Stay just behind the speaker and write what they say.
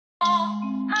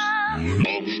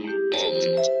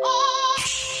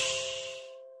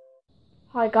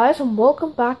Hi guys, and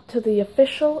welcome back to the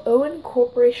official Owen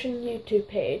Corporation YouTube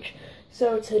page.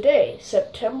 So today,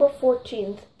 September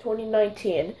 14th,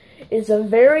 2019, is a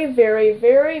very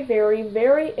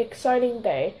exciting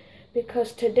day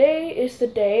because today is the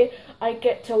day I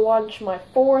get to launch my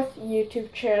 4th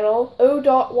YouTube channel,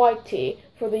 O.YT,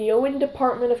 for the Owen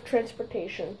Department of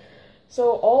Transportation.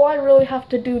 So all I really have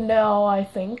to do now, I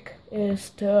think, is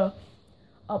to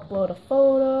upload a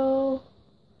photo.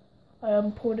 I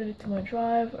imported it to my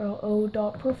drive, or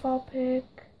O.profile pic.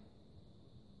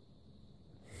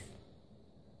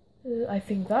 I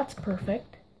think that's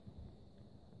perfect.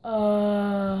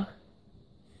 So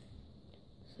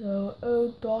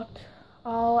O.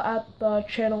 I'll add the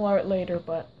channel art later,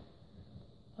 but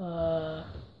so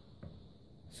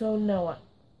now what?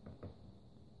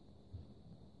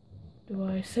 Do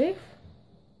I save?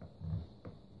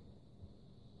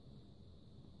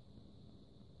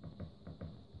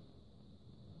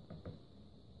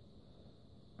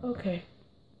 Okay.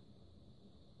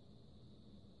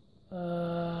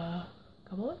 Come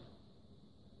on.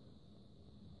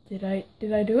 Did I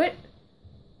do it?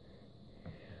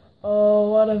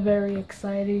 Oh, what a very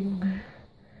exciting.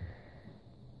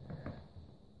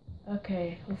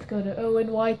 Okay, let's go to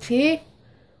ONYT.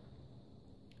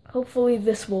 Hopefully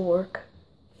this will work.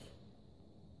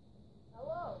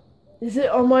 Hello. Is it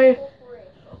on my...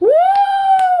 Woo!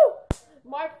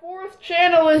 My 4th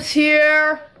channel is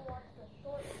here.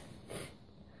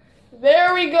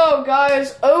 There we go,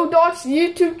 guys. O.'s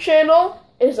YouTube channel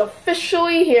is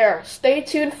officially here. Stay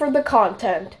tuned for the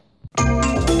content.